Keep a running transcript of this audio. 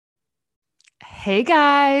Hey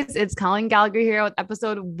guys, it's Colin Gallagher here with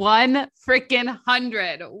episode 100.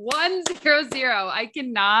 100.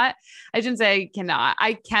 I shouldn't say I cannot.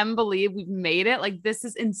 I can believe we've made it. Like, this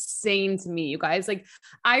is insane to me, you guys. Like,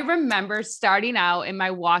 I remember starting out in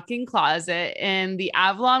my walk-in closet in the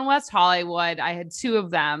Avalon, West Hollywood. I had two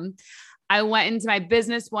of them. I went into my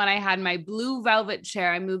business one. I had my blue velvet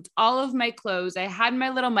chair. I moved all of my clothes. I had my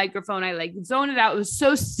little microphone. I like zoned it out. It was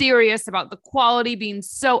so serious about the quality being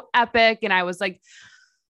so epic. And I was like,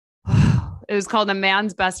 it was called A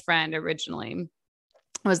Man's Best Friend originally.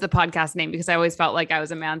 Was the podcast name because I always felt like I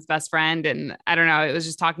was a man's best friend. And I don't know, it was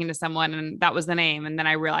just talking to someone and that was the name. And then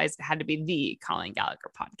I realized it had to be the Colin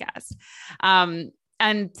Gallagher podcast.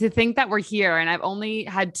 And to think that we're here, and I've only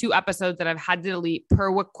had 2 episodes that I've had to delete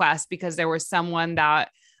per request because there was someone that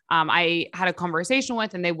I had a conversation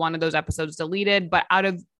with and they wanted those episodes deleted. But out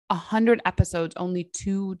of 100 episodes, only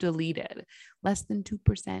 2 deleted, less than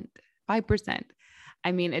 2%, 5%.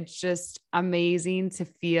 I mean, it's just amazing to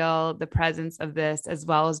feel the presence of this as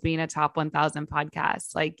well as being a top 1,000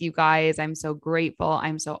 podcast. Like, you guys, I'm so grateful.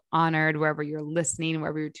 I'm so honored wherever you're listening,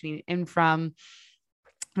 wherever you're tuning in from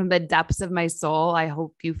the depths of my soul. I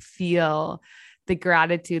hope you feel the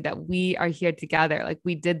gratitude that we are here together. Like,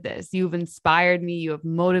 we did this. You've inspired me. You have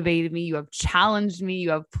motivated me. You have challenged me.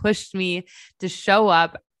 You have pushed me to show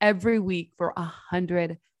up every week for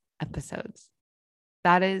 100 episodes.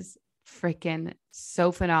 That is freaking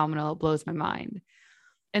so phenomenal. It blows my mind.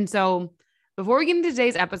 And so before we get into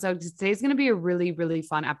today's episode, because today's going to be a really, really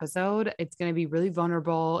fun episode. It's going to be really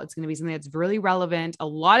vulnerable. It's going to be something that's really relevant. A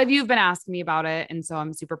lot of you have been asking me about it. And so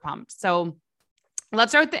I'm super pumped. So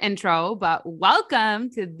let's start with the intro, but welcome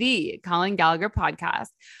to the Colin Gallagher podcast.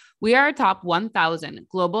 We are a top 1,000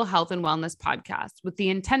 global health and wellness podcast with the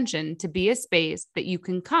intention to be a space that you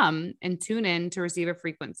can come and tune in to receive a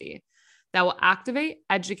frequency that will activate,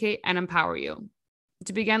 educate, and empower you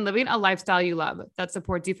to begin living a lifestyle you love that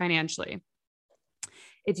supports you financially.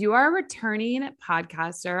 If you are a returning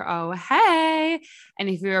podcaster, oh, hey. And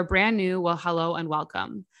if you're brand new, well, hello and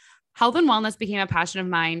welcome. Health and wellness became a passion of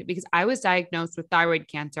mine because I was diagnosed with thyroid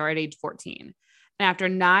cancer at age 14. And after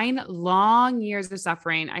 9 long years of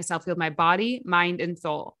suffering, I self-healed my body, mind, and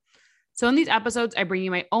soul. So in these episodes, I bring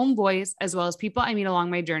you my own voice as well as people I meet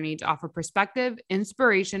along my journey to offer perspective,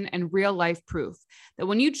 inspiration, and real life proof that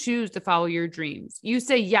when you choose to follow your dreams, you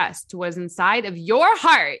say yes to what is inside of your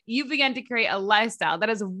heart, you begin to create a lifestyle that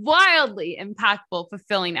is wildly impactful,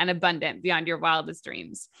 fulfilling, and abundant beyond your wildest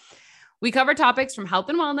dreams. We cover topics from health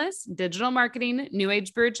and wellness, digital marketing, new age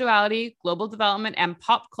spirituality, global development, and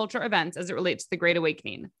pop culture events as it relates to the Great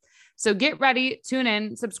Awakening. So get ready, tune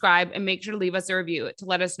in, subscribe, and make sure to leave us a review to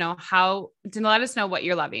let us know what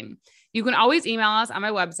you're loving. You can always email us on my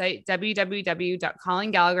website,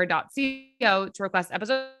 www.colingallagher.co, to request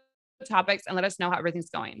episode topics and let us know how everything's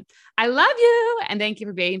going. I love you. And thank you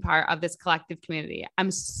for being part of this collective community. I'm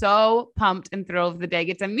so pumped and thrilled for the day I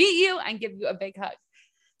get to meet you and give you a big hug.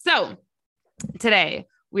 So today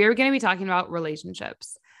we are going to be talking about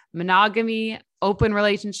relationships. Monogamy, open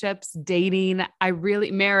relationships, dating,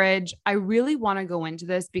 marriage. I really want to go into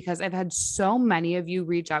this because I've had so many of you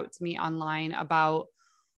reach out to me online about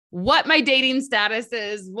what my dating status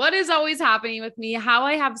is, what is always happening with me, how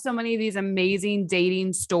I have so many of these amazing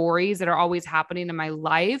dating stories that are always happening in my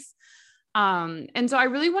life. And so I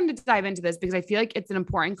really wanted to dive into this because I feel like it's an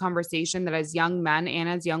important conversation that as young men and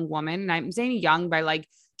as young women, and I'm saying young by like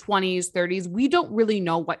 20s, 30s, we don't really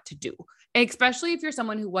know what to do. Especially if you're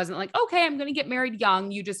someone who wasn't like, okay, I'm going to get married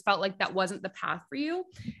young. You just felt like that wasn't the path for you.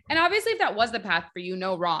 And obviously if that was the path for you,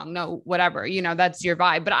 no wrong, no, whatever, that's your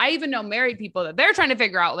vibe. But I even know married people that they're trying to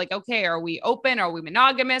figure out like, okay, are we open? Are we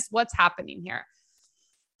monogamous? What's happening here?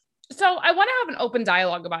 So I want to have an open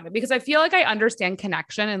dialogue about it because I feel like I understand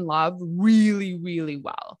connection and love really, really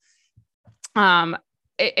well.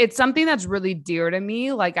 It's something that's really dear to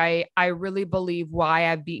me. Like I really believe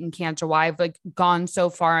why I've beaten cancer, why I've like gone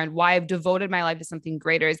so far and why I've devoted my life to something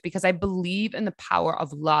greater is because I believe in the power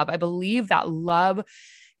of love. I believe that love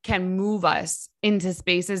can move us into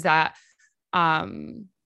spaces that,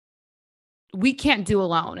 we can't do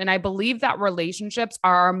alone. And I believe that relationships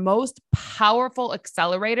are our most powerful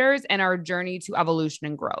accelerators in our journey to evolution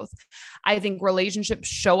and growth. I think relationships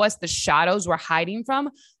show us the shadows we're hiding from.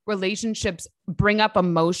 Relationships bring up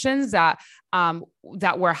emotions that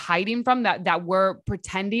we're hiding from, that we're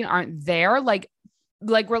pretending aren't there. Like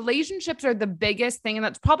relationships are the biggest thing. And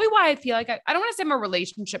that's probably why I feel like I don't want to say I'm a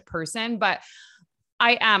relationship person, but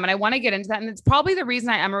I am. And I want to get into that. And it's probably the reason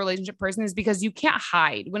I am a relationship person is because you can't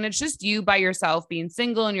hide when it's just you by yourself being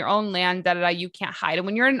single in your own land, you can't hide. And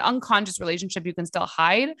when you're in an unconscious relationship, you can still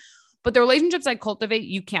hide, but the relationships I cultivate,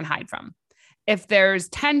 you can't hide from. if there's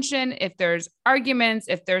tension, if there's arguments,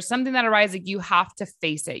 if there's something that arises, like you have to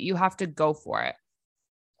face it. You have to go for it.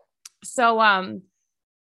 So,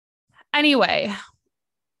 anyway,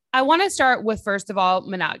 I want to start with, first of all,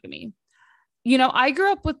 monogamy. I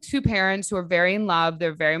grew up with two parents who are very in love.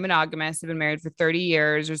 They're very monogamous. They've been married for 30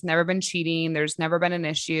 years. There's never been cheating. There's never been an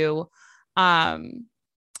issue. And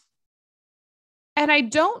I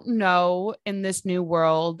don't know in this new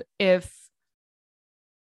world if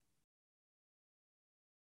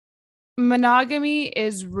monogamy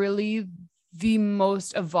is really the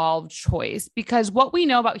most evolved choice, because what we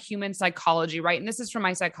know about human psychology, right? And this is from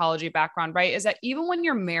my psychology background, right? Is that even when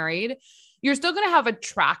you're married, you're still going to have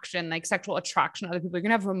attraction, like sexual attraction to other people. You're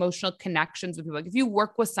going to have emotional connections with people. Like if you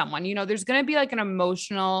work with someone, there's going to be like an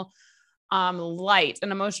emotional light,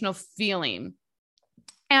 an emotional feeling.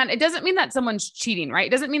 And it doesn't mean that someone's cheating, right?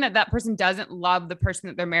 It doesn't mean that that person doesn't love the person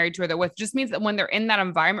that they're married to or they're with. It just means that when they're in that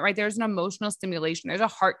environment, right, there's an emotional stimulation. There's a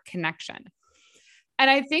heart connection. And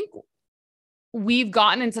I think we've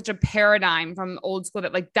gotten in such a paradigm from old school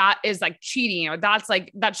that like that is like cheating, or that's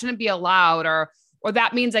like that shouldn't be allowed, or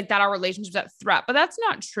that means like that our relationship's at threat. But that's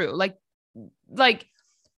not true. Like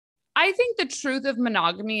I think the truth of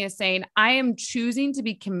monogamy is saying I am choosing to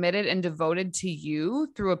be committed and devoted to you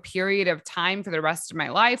through a period of time for the rest of my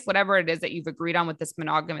life, whatever it is that you've agreed on with this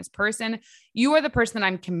monogamous person. You are the person that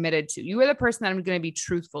I'm committed to. You are the person that I'm going to be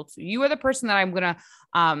truthful to. You are the person that I'm going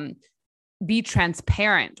to be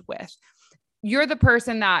transparent with. You're the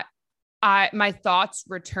person that my thoughts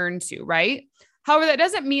return to, right? However, that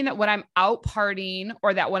doesn't mean that when I'm out partying,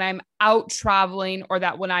 or that when I'm out traveling, or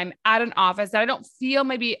that when I'm at an office, that I don't feel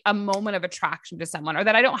maybe a moment of attraction to someone, or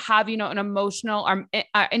that I don't have, an emotional or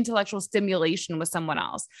intellectual stimulation with someone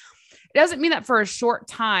else. It doesn't mean that for a short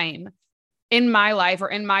time in my life or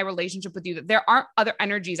in my relationship with you, that there aren't other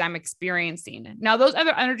energies I'm experiencing. Now, those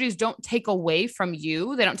other energies don't take away from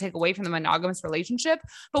you. They don't take away from the monogamous relationship,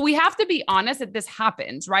 but we have to be honest that this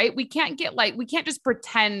happens, right? We can't just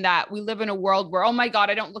pretend that we live in a world where, oh my God,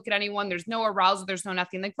 I don't look at anyone. There's no arousal. There's no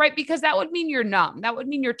nothing, like, right? Because that would mean you're numb. That would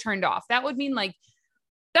mean you're turned off. That would mean like,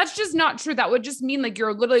 that's just not true. That would just mean like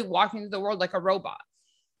you're literally walking through the world like a robot,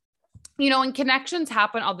 and connections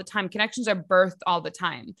happen all the time. Connections are birthed all the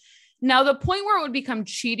time. Now, the point where it would become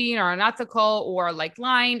cheating or unethical or like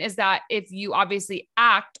lying is that if you obviously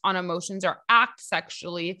act on emotions or act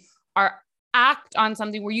sexually or act on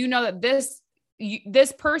something where that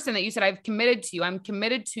this person that you said, I've committed to you, I'm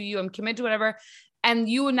committed to you, I'm committed to whatever, and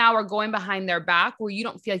you now are going behind their back where you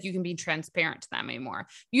don't feel like you can be transparent to them anymore.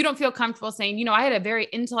 You don't feel comfortable saying, I had a very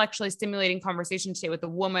intellectually stimulating conversation today with a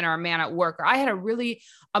woman or a man at work, or I had a really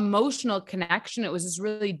emotional connection. It was this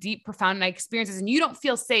really deep, profound experiences. And you don't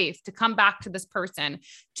feel safe to come back to this person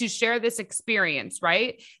to share this experience,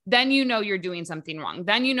 right? Then you're doing something wrong.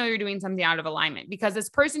 Then you're doing something out of alignment, because this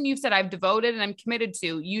person you've said I've devoted and I'm committed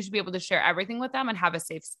to, you should be able to share everything with them and have a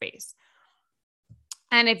safe space.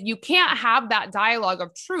 And if you can't have that dialogue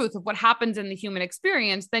of truth of what happens in the human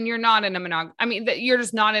experience, then you're not in you're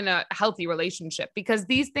just not in a healthy relationship, because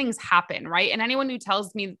these things happen, right? And anyone who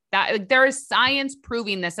tells me that, like, there is science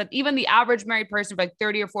proving this, that even the average married person for like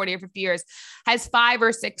 30 or 40 or 50 years has 5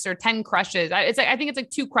 or 6 or 10 crushes. I think it's like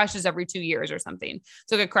 2 crushes every 2 years or something.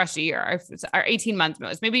 So like a crush a year or 18 months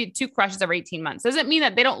most, maybe 2 crushes every 18 months. Doesn't mean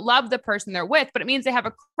that they don't love the person they're with, but it means they have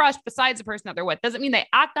a crush besides the person that they're with. Doesn't mean they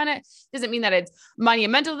act on it. Doesn't mean that it's monumental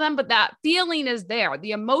to them, but that feeling is there. The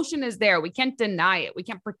emotion is there. We can't deny it. We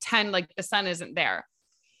can't pretend like the sun isn't there.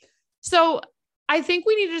 So I think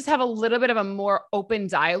we need to just have a little bit of a more open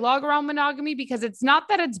dialogue around monogamy, because it's not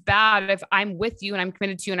that it's bad if I'm with you and I'm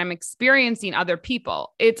committed to you and I'm experiencing other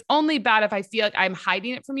people. It's only bad if I feel like I'm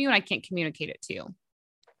hiding it from you and I can't communicate it to you.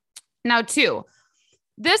 Now, 2,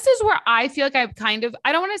 this is where I feel like I've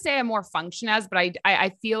I don't want to say I'm more function as, but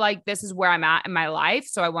I feel like this is where I'm at in my life.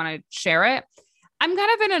 So I want to share it. I'm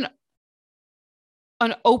kind of in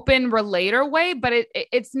an open relator way, but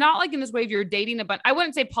it's not like in this way if you're dating a bunch. I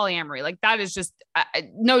wouldn't say polyamory. Like that is just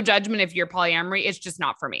no judgment if you're polyamory. It's just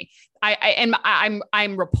not for me.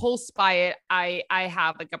 I'm repulsed by it. I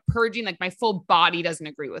have like a purging, like my full body doesn't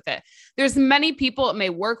agree with it. There's many people it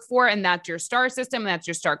may work for, and that's your star system, and that's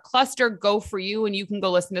your star cluster. Go for you. And you can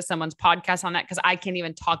go listen to someone's podcast on that, because I can't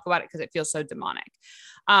even talk about it because it feels so demonic.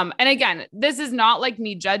 And again, this is not like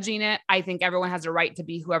me judging it. I think everyone has a right to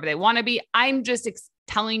be whoever they want to be. I'm just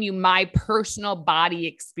telling you my personal body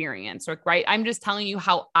experience, right? I'm just telling you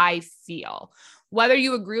how I feel, whether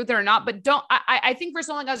you agree with it or not. But I think for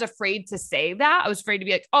so long I was afraid to say that. I was afraid to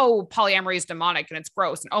be like, oh, polyamory is demonic and it's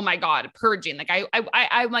gross. And oh my God, purging. Like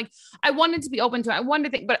I'm like, I wanted to be open to it. I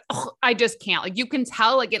wanted to think, but I just can't. Like you can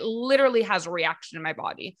tell, like it literally has a reaction in my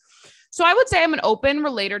body. So I would say I'm an open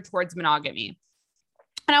relator towards monogamy.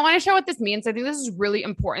 And I want to share what this means. I think this is really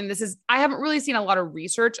important. I haven't really seen a lot of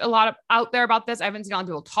research, out there about this. I haven't seen a lot of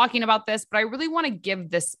people talking about this, but I really want to give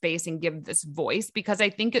this space and give this voice because I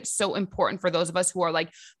think it's so important for those of us who are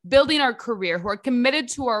like building our career, who are committed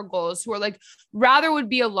to our goals, who are like rather would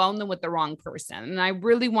be alone than with the wrong person. And I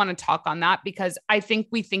really want to talk on that because I think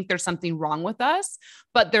we think there's something wrong with us,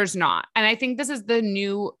 but there's not. And I think this is the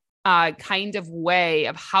new kind of way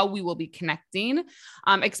of how we will be connecting,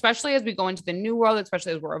 especially as we go into the new world,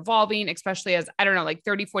 especially as we're evolving, especially as, I don't know, like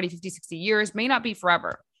 30, 40, 50, 60 years may not be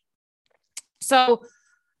forever. So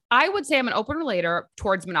I would say I'm an open relator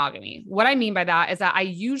towards monogamy. What I mean by that is that I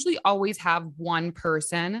usually always have one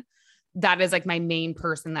person that is like my main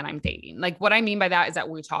person that I'm dating. Like what I mean by that is that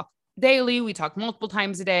we talk daily, we talk multiple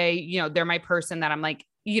times a day. You know, they're my person that I'm like,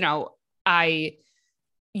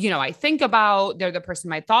 I think about, they're the person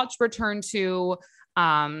my thoughts return to.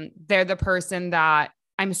 They're the person that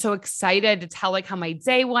I'm so excited to tell like how my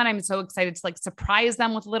day went. I'm so excited to like surprise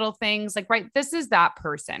them with little things like, right. This is that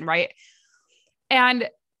person. Right. And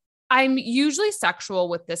I'm usually sexual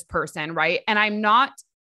with this person. Right. And I'm not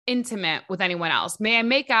intimate with anyone else. May I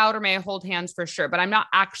make out or may I hold hands for sure, but I'm not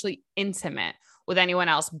actually intimate with anyone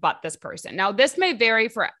else but this person. Now this may vary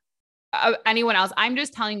for anyone else. I'm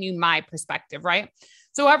just telling you my perspective. Right.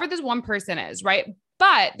 So whoever this one person is, right?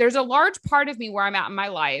 But there's a large part of me where I'm at in my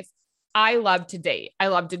life. I love to date. I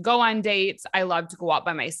love to go on dates. I love to go out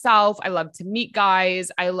by myself. I love to meet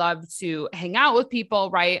guys. I love to hang out with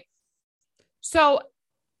people, right? So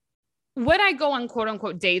when I go on quote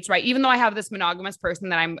unquote dates, right? Even though I have this monogamous person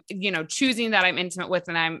that I'm, choosing that I'm intimate with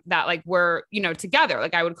and we're, together,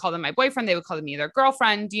 like I would call them my boyfriend. They would call me their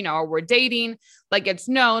girlfriend, or we're dating, like it's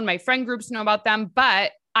known, my friend groups know about them,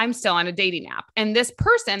 but I'm still on a dating app. And this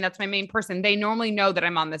person, that's my main person, they normally know that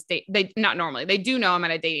I'm on this date. They do know I'm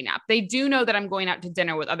on a dating app. They do know that I'm going out to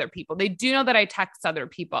dinner with other people. They do know that I text other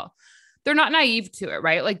people. They're not naive to it,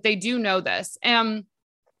 right? Like they do know this. And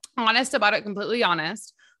honest about it, completely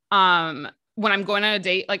honest. When I'm going on a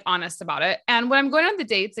date, like honest about it. And when I'm going on the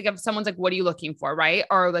dates, like if someone's like, what are you looking for? Right.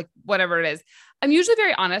 Or like whatever it is, I'm usually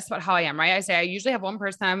very honest about how I am. Right. I say, I usually have one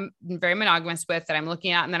person I'm very monogamous with that I'm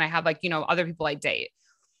looking at. And then I have like, other people I date,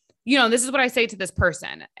 this is what I say to this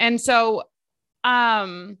person. And so,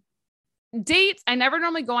 dates, I never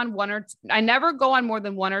normally go on I never go on more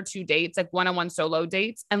than one or two dates, like one-on-one solo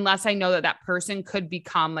dates, unless I know that that person could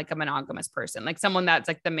become like a monogamous person, like someone that's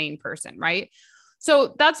like the main person. Right.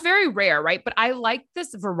 So that's very rare. Right. But I like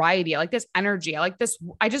this variety. I like this energy. I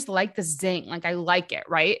just like this zing. Like I like it.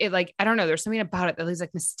 Right. It like, I don't know. There's something about it that is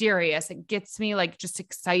like mysterious. It gets me like just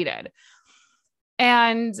excited.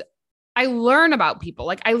 And I learn about people.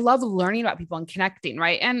 Like I love learning about people and connecting.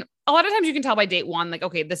 Right. And a lot of times you can tell by date one, like,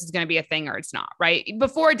 okay, this is going to be a thing or it's not. Right.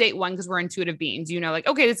 Before date one, because we're intuitive beings, like,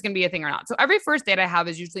 okay, this is going to be a thing or not. So every first date I have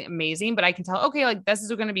is usually amazing, but I can tell, okay, like this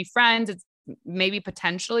is going to be friends. It's maybe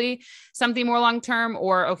potentially something more long-term,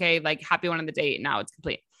 or okay, like happy one on the date. Now it's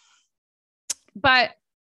complete. But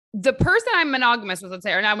the person I'm monogamous with, let's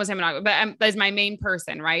say, or not, I won't say monogamous, but is my main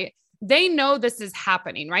person. Right. They know this is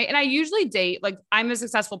happening. Right. And I usually date, like I'm a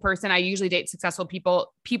successful person. I usually date successful people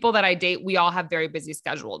that I date. We all have very busy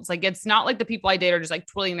schedules. Like, it's not like the people I date are just like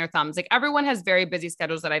twiddling their thumbs. Like everyone has very busy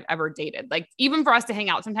schedules that I've ever dated. Like even for us to hang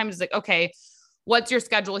out, sometimes it's like, okay, what's your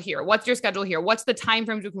schedule here? What's your schedule here? What's the time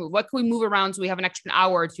frames we can move? What can we move around so we have an extra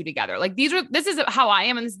hour or two together? Like this is how I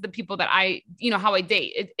am. And this is the people that I, how I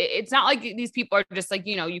date. It's not like these people are just like,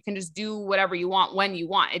 you can just do whatever you want when you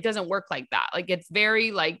want. It doesn't work like that. Like it's very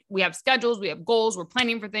like we have schedules, we have goals, we're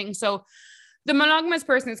planning for things. So the monogamous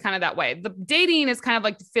person is kind of that way. The dating is kind of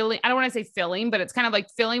like the filling. I don't want to say filling, but it's kind of like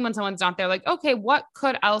filling when someone's not there. Like, okay, what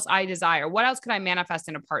could else I desire? What else could I manifest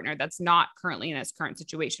in a partner that's not currently in this current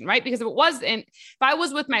situation? Right. Because if I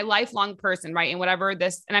was with my lifelong person, right. And whatever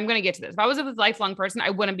this, and I'm going to get to this, if I was with a lifelong person,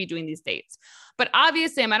 I wouldn't be doing these dates. But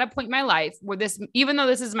obviously I'm at a point in my life where even though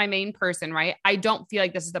this is my main person, right, I don't feel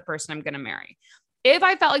like this is the person I'm going to marry. If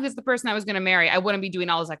I felt like this is the person I was going to marry, I wouldn't be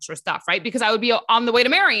doing all this extra stuff, right? Because I would be on the way to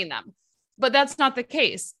marrying them. But that's not the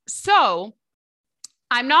case. So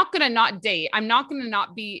I'm not going to not date. I'm not going to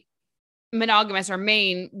not be monogamous or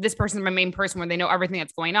this person's my main person where they know everything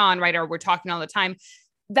that's going on, right? Or we're talking all the time.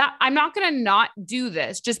 that I'm not going to not do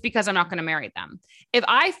this just because I'm not going to marry them. If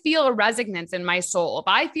I feel a resonance in my soul, if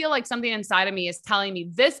I feel like something inside of me is telling me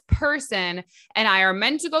this person and I are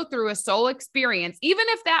meant to go through a soul experience, even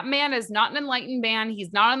if that man is not an enlightened man,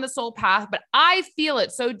 he's not on the soul path, but I feel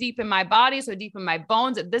it so deep in my body, so deep in my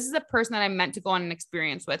bones, that this is a person that I'm meant to go on an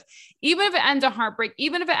experience with. Even if it ends in heartbreak,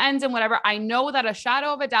 even if it ends in whatever, I know without a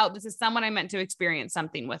shadow of a doubt, this is someone I'm meant to experience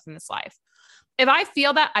something with in this life. If I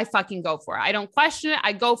feel that, I fucking go for it. I don't question it.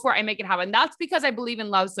 I go for it. I make it happen. That's because I believe in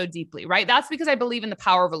love so deeply, right? That's because I believe in the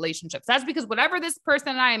power of relationships. That's because whatever this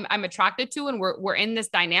person and I'm attracted to, and we're in this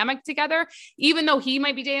dynamic together, even though he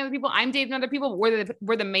might be dating other people, I'm dating other people,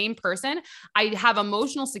 we're the main person. I have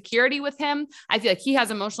emotional security with him. I feel like he has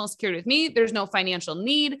emotional security with me. There's no financial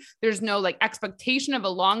need. There's no like expectation of a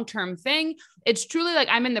long-term thing. It's truly like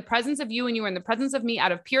I'm in the presence of you and you are in the presence of me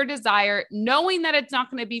out of pure desire, knowing that it's not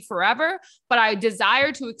going to be forever, but I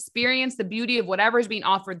desire to experience the beauty of whatever is being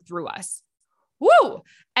offered through us. Woo.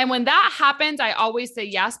 And when that happens, I always say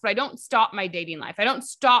yes, but I don't stop my dating life. I don't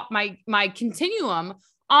stop my continuum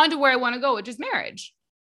onto where I want to go, which is marriage,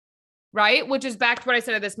 right? Which is back to what I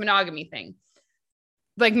said of this monogamy thing,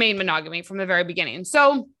 like main monogamy from the very beginning.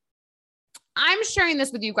 So I'm sharing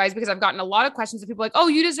this with you guys because I've gotten a lot of questions of people like, oh,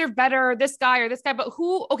 you deserve better, this guy or this guy. But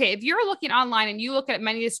who, okay, if you're looking online and you look at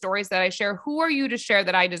many of the stories that I share, who are you to share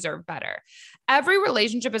that I deserve better? Every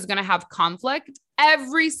relationship is going to have conflict.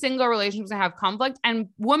 Every single relationship is going to have conflict. And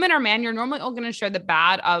women or men, you're normally all going to share the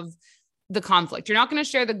bad of the conflict. You're not going to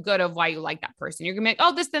share the good of why you like that person. You're going to be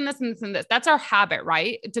like, oh, this, then this, and this, and this. That's our habit,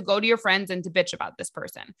 right? To go to your friends and to bitch about this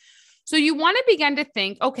person. So you want to begin to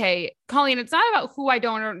think, okay, Colleen, it's not about who I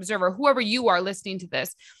don't deserve or whoever you are listening to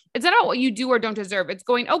this. It's not about what you do or don't deserve. It's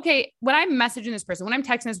going, okay, when I'm messaging this person, when I'm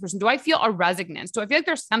texting this person, do I feel a resonance? Do I feel like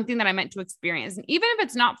there's something that I meant to experience? And even if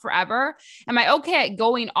it's not forever, am I okay at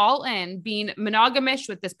going all in, being monogamish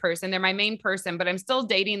with this person? They're my main person, but I'm still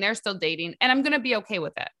dating. They're still dating. And I'm going to be okay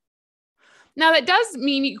with it. Now, that does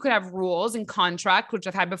mean you could have rules and contract, which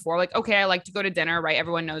I've had before. Like, okay, I like to go to dinner, right?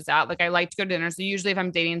 Everyone knows that. Like, I like to go to dinner. So usually if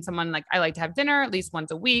I'm dating someone, like I like to have dinner at least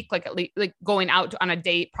once a week, like at least like going out on a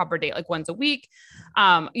date, proper date, like once a week.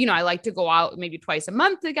 I like to go out maybe twice a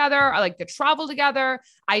month together. I like to travel together.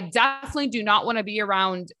 I definitely do not want to be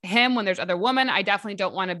around him when there's other women. I definitely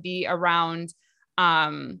don't want to be around,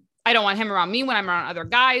 I don't want him around me when I'm around other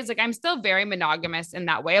guys. Like I'm still very monogamous in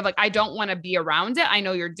that way of like, I don't want to be around it. I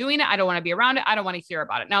know you're doing it. I don't want to be around it. I don't want to hear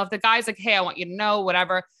about it. Now, if the guy's like, hey, I want you to know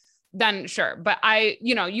whatever, then sure. But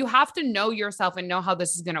you have to know yourself and know how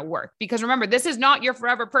this is going to work, because remember, this is not your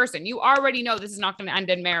forever person. You already know this is not going to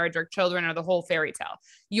end in marriage or children or the whole fairy tale.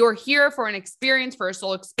 You're here for an experience, for a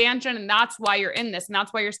soul expansion. And that's why you're in this. And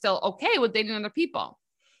that's why you're still okay with dating other people.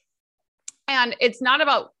 And it's not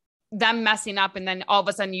about them messing up and then all of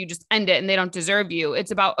a sudden you just end it and they don't deserve you.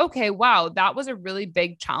 It's about, okay, wow, that was a really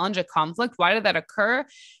big challenge, a conflict. Why did that occur?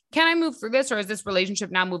 Can I move through this, or is this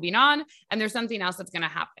relationship now moving on and there's something else that's going to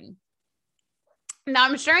happen? Now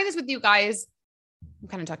I'm sharing this with you guys. I'm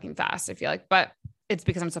kind of talking fast, I feel like, but it's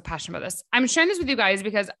because I'm so passionate about this. I'm sharing this with you guys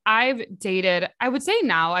because I would say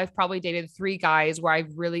now I've probably dated 3 guys where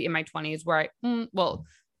I've really in my 20s where in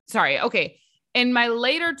my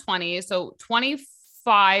later 20s, so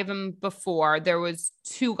 25 and before, there was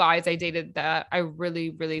 2 guys I dated that I really,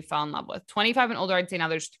 really fell in love with. 25 and older, I'd say now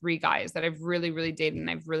there's 3 guys that I've really, really dated and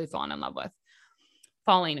I've really fallen in love with.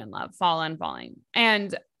 Falling.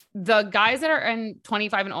 And the guys that are in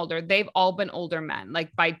 25 and older, they've all been older men,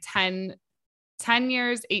 like by 10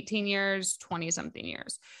 years, 18 years, 20 something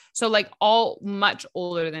years. So like all much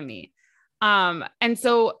older than me. And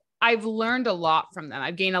so I've learned a lot from them.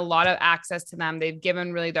 I've gained a lot of access to them. They've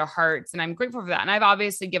given really their hearts, and I'm grateful for that. And I've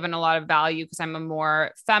obviously given a lot of value because I'm a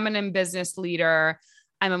more feminine business leader.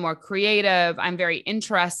 I'm a more creative. I'm very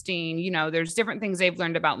interesting. There's different things they've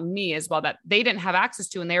learned about me as well that they didn't have access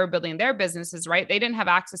to when they were building their businesses, right? They didn't have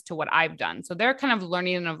access to what I've done. So they're kind of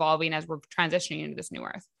learning and evolving as we're transitioning into this new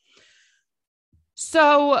earth.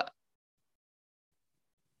 So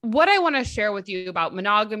what I want to share with you about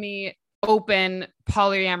monogamy, open,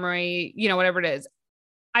 polyamory, whatever it is,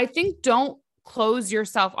 I think don't close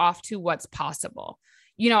yourself off to what's possible.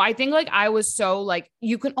 I think like I was so like,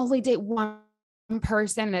 you can only date one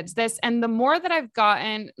person and it's this. And the more that I've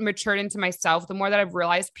gotten matured into myself, the more that I've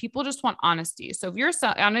realized people just want honesty. So if you're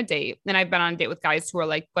on a date, and I've been on a date with guys who are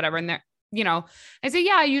like, whatever, and they're, I say,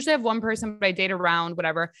 yeah, I usually have one person, but I date around,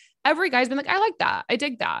 whatever. Every guy's been like, I like that. I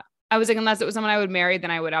dig that. I was like, unless it was someone I would marry,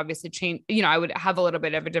 then I would obviously change, I would have a little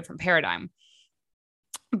bit of a different paradigm.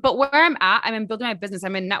 but where I'm at, I'm in building my business.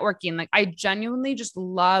 I'm in networking. Like I genuinely just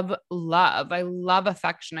love love. I love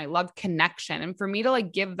affection. I love connection. And for me to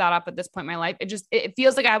like give that up at this point in my life, it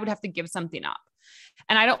feels like I would have to give something up.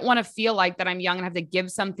 And I don't want to feel like that I'm young and have to give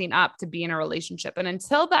something up to be in a relationship. And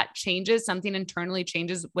until that changes, something internally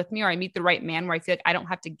changes with me, or I meet the right man where I feel like I don't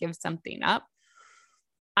have to give something up,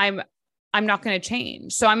 I'm I'm not going to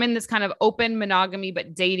change. So I'm in this kind of open monogamy,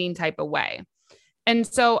 but dating type of way. And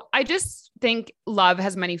so I just think love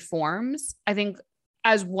has many forms. I think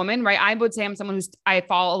as women, right? I would say I'm someone I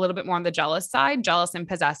fall a little bit more on the jealous side, jealous and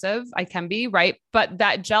possessive. I can be, right? But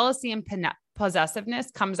that jealousy and possessiveness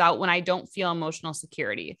comes out when I don't feel emotional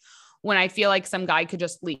security, when I feel like some guy could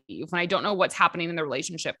just leave, when I don't know what's happening in the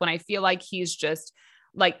relationship, when I feel like he's just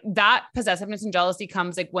like that. Possessiveness and jealousy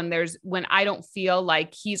comes like when I don't feel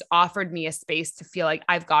like he's offered me a space to feel like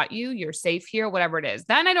I've got you, you're safe here, whatever it is,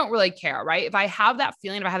 then I don't really care. Right. If I have that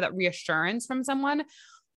feeling, if I have that reassurance from someone,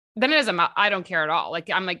 then it doesn't matter. I don't care at all. Like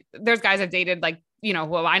I'm like, there's guys I've dated, like,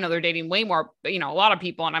 well, I know they're dating way more, a lot of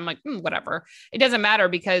people. And I'm like, whatever. It doesn't matter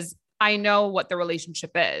because I know what the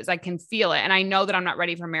relationship is. I can feel it. And I know that I'm not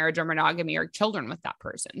ready for marriage or monogamy or children with that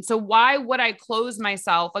person. So why would I close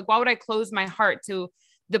myself? Like, why would I close my heart to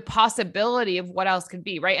the possibility of what else could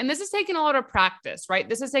be? Right. And this is taking a lot of practice, right?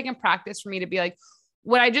 This is taking practice for me to be like,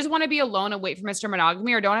 would I just want to be alone and wait for Mr.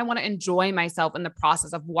 Monogamy, or don't I want to enjoy myself in the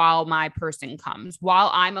process of while my person comes, while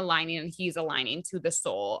I'm aligning and he's aligning to the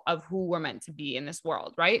soul of who we're meant to be in this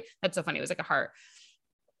world, right? That's so funny. It was like a heart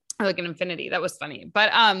or like an infinity. That was funny.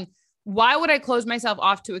 But why would I close myself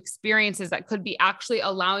off to experiences that could be actually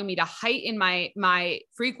allowing me to heighten my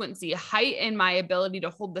frequency, heighten my ability to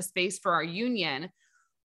hold the space for our union?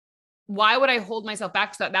 Why would I hold myself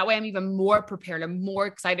back so that way I'm even more prepared and more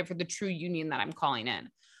excited for the true union that I'm calling in?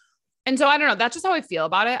 And so I don't know. That's just how I feel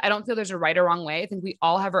about it. I don't feel there's a right or wrong way. I think we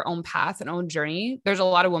all have our own path and own journey. There's a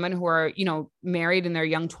lot of women who are, married in their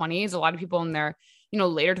young 20s, a lot of people in their,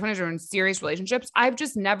 later 20s are in serious relationships. I've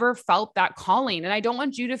just never felt that calling. And I don't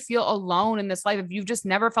want you to feel alone in this life if you've just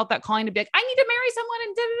never felt that calling to be like, I need to marry someone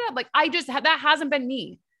and da-da-da. Like that hasn't been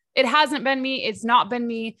me. It hasn't been me. It's not been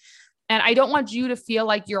me. And I don't want you to feel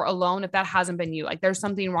like you're alone if that hasn't been you. Like there's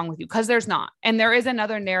something wrong with you, because there's not. And there is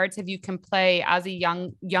another narrative you can play as a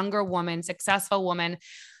younger woman, successful woman,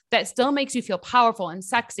 that still makes you feel powerful and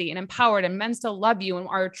sexy and empowered, and men still love you and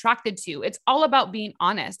are attracted to you. It's all about being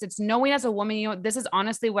honest. It's knowing as a woman, this is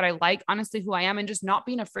honestly what I like, honestly who I am, and just not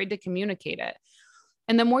being afraid to communicate it.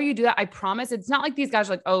 And the more you do that, I promise, it's not like these guys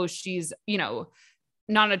are like, oh, she's,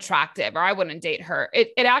 not attractive, or I wouldn't date her.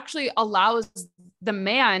 It actually allows the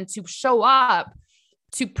man to show up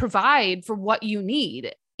to provide for what you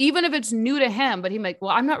need, even if it's new to him. But he's like,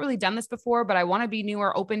 well, I'm not really done this before, but I want to be new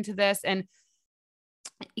or open to this. And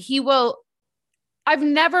I've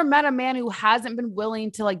never met a man who hasn't been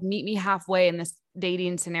willing to like meet me halfway in this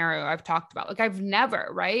dating scenario I've talked about. Like I've never,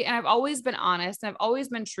 right. And I've always been honest and I've always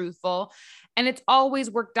been truthful, and it's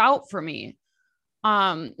always worked out for me.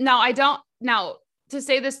 Now to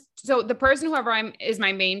say this, so the person, whoever is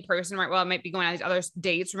my main person, right? Well, I might be going on these other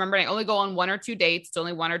dates. Remember, I only go on 1 or 2 dates. It's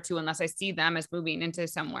only 1 or 2, unless I see them as moving into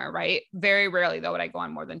somewhere, right? Very rarely though would I go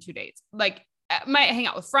on more than 2 dates. Like I might hang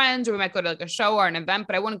out with friends, or we might go to like a show or an event,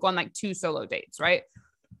 but I wouldn't go on like 2 solo dates, right?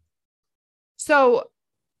 So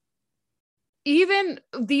even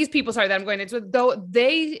these people, that I'm going into, though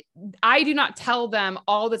I do not tell them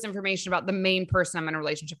all this information about the main person I'm in a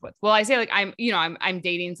relationship with. Well, I say like, I'm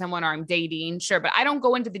dating someone, or I'm dating, sure. But I don't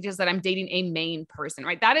go into the details that I'm dating a main person,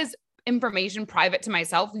 right? That is information private to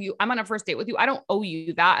myself. I'm on a first date with you. I don't owe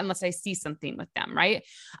you that unless I see something with them, right?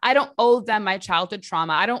 I don't owe them my childhood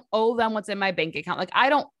trauma. I don't owe them what's in my bank account. Like I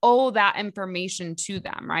don't owe that information to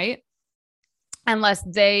them, right? Unless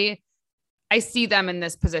I see them in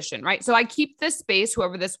this position, right? So I keep this space,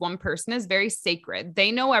 whoever this one person is, very sacred.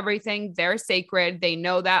 They know everything. They're sacred. They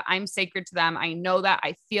know that I'm sacred to them. I know that.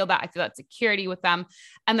 I feel that security with them.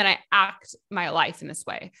 And then I act my life in this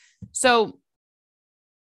way. So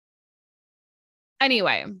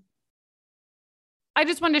anyway, I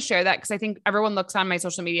just wanted to share that because I think everyone looks on my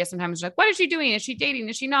social media sometimes like, what is she doing? Is she dating?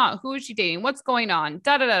 Is she not? Who is she dating? What's going on?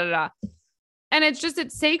 Da, da, da, da, da. And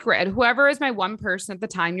it's sacred. Whoever is my one person at the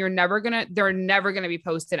time, they're never going to be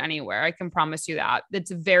posted anywhere. I can promise you that. It's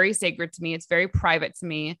very sacred to me. It's very private to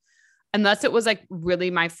me. Unless it was like really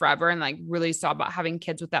my forever and like really saw about having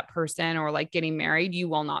kids with that person or like getting married, you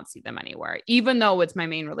will not see them anywhere, even though it's my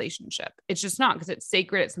main relationship. It's just not, because it's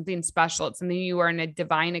sacred. It's something special. It's something you are in a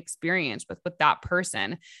divine experience with that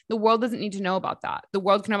person. The world doesn't need to know about that. The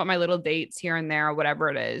world can know about my little dates here and there or whatever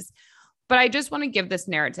it is. But I just want to give this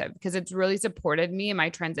narrative because it's really supported me in my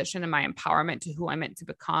transition and my empowerment to who I'm meant to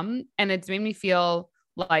become. And it's made me feel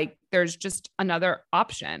Like there's just another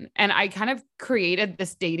option. And I kind of created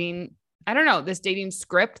this dating, I don't know, this dating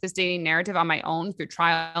script, this dating narrative on my own through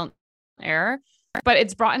trial and error. But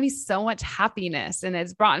it's brought me so much happiness and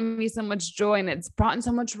it's brought me so much joy and it's brought in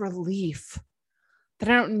so much relief that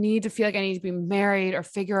I don't need to feel like I need to be married or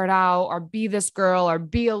figure it out or be this girl or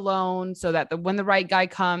be alone so that when the right guy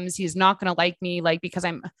comes, he's not going to like me, like, because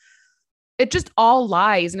it just all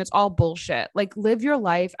lies and it's all bullshit. Like live your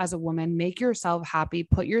life as a woman, make yourself happy,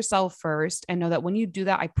 put yourself first, and know that when you do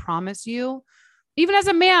that, I promise you, even as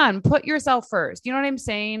a man, put yourself first. You know what I'm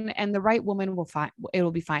saying? And the right woman will find, it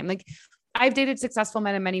will be fine. Like I've dated successful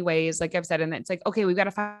men in many ways, like I've said, and it's like, okay, we've got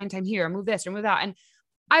to find time here, move this or move that. And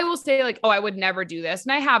I will say like, oh, I would never do this.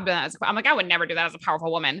 And I have done that. I'm like, I would never do that as a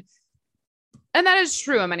powerful woman. And that is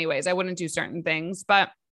true in many ways. I wouldn't do certain things, but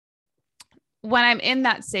when I'm in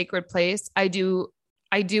that sacred place, I do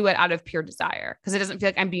it out of pure desire because it doesn't feel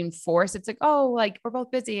like I'm being forced. It's like, oh, like we're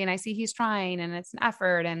both busy and I see he's trying and it's an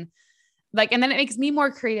effort. And like, and then it makes me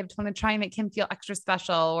more creative to want to try and make him feel extra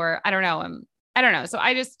special or I don't know. I don't know. So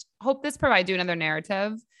I just hope this provides you another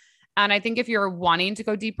narrative. And I think if you're wanting to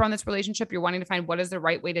go deeper on this relationship, you're wanting to find what is the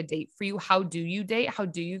right way to date for you. How do you date? How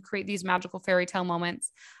do you create these magical fairy tale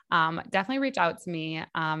moments? Definitely reach out to me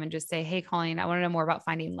and just say, hey, Colleen, I want to know more about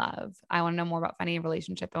finding love. I want to know more about finding a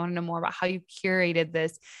relationship. I want to know more about how you curated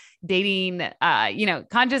this dating,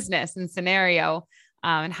 consciousness and scenario.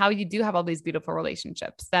 And how you do have all these beautiful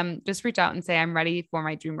relationships, then just reach out and say, I'm ready for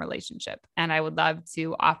my dream relationship. And I would love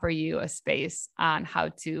to offer you a space on how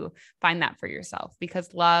to find that for yourself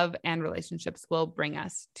because love and relationships will bring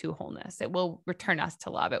us to wholeness. It will return us to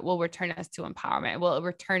love. It will return us to empowerment. It will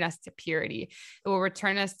return us to purity. It will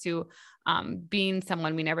return us to being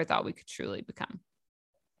someone we never thought we could truly become.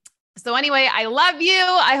 So anyway, I love you.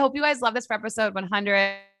 I hope you guys love this for episode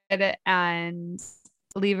 100 and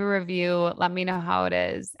leave a review. Let me know how it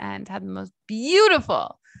is and have the most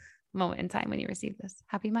beautiful moment in time when you receive this.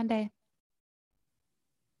 Happy Monday.